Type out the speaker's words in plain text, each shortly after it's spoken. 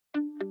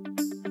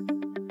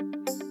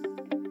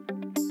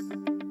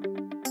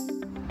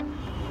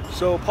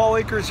So Paul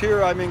Akers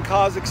here, I'm in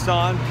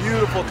Kazakhstan,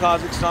 beautiful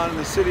Kazakhstan in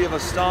the city of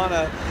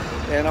Astana.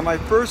 And on my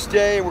first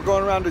day, we're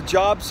going around to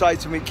job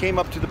sites and we came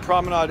up to the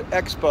Promenade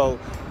Expo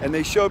and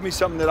they showed me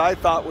something that I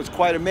thought was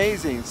quite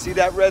amazing. See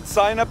that red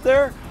sign up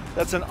there?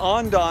 That's an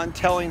ondon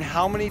telling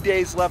how many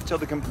days left till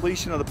the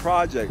completion of the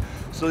project.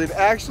 So they've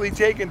actually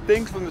taken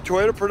things from the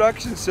Toyota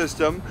production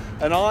system,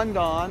 an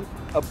ondon,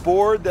 a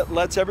board that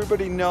lets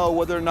everybody know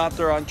whether or not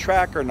they're on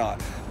track or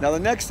not. Now the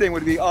next thing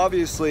would be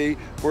obviously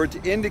for it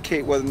to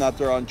indicate whether or not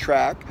they're on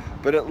track,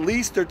 but at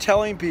least they're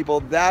telling people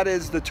that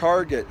is the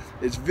target.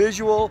 It's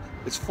visual,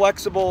 it's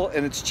flexible,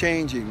 and it's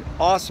changing.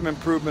 Awesome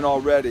improvement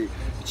already.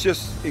 It's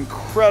just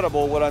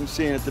incredible what I'm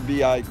seeing at the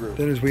BI group.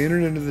 Then as we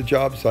entered into the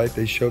job site,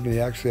 they showed me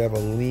they actually have a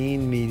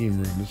lean meeting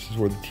room. This is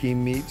where the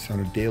team meets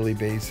on a daily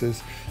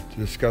basis to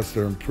discuss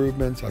their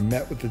improvements. I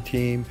met with the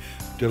team,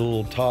 did a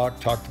little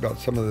talked about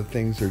some of the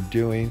things they're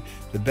doing.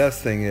 The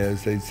best thing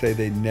is they say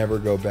they never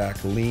go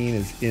back. Lean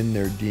is in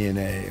their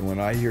DNA. And when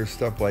I hear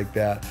stuff like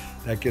that,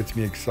 that gets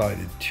me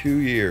excited. 2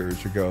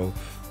 years ago,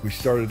 we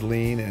started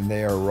Lean and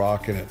they are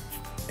rocking it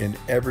in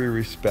every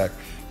respect.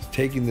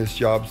 Taking this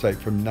job site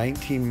from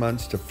 19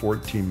 months to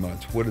 14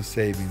 months. What a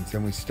savings.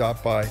 And we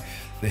stopped by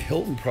the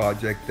Hilton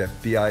project that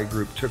BI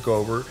Group took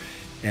over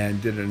and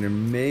did an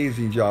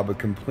amazing job of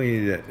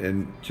completing it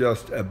in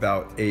just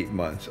about 8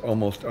 months,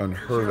 almost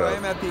unheard of. I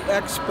am at the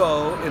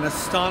Expo in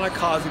Astana,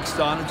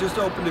 Kazakhstan. It just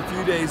opened a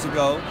few days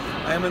ago.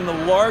 I am in the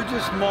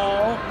largest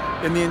mall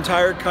in the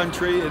entire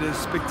country. It is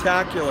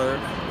spectacular.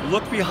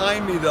 Look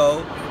behind me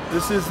though.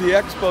 This is the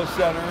Expo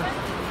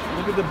Center.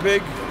 Look at the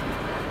big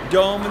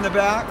dome in the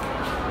back.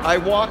 I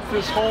walked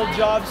this whole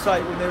job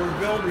site when they were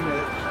building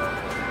it,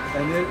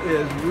 and it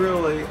is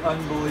really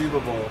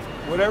unbelievable.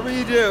 Whatever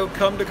you do,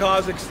 come to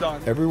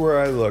Kazakhstan.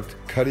 Everywhere I looked,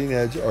 cutting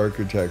edge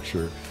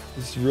architecture.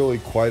 This is really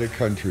quite a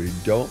country.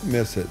 Don't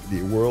miss it.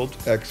 The World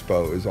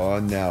Expo is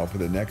on now for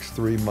the next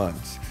 3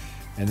 months,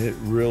 and it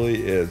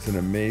really is an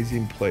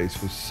amazing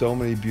place with so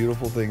many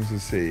beautiful things to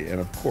see, and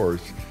of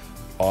course,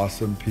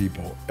 awesome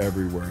people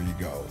everywhere you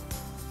go.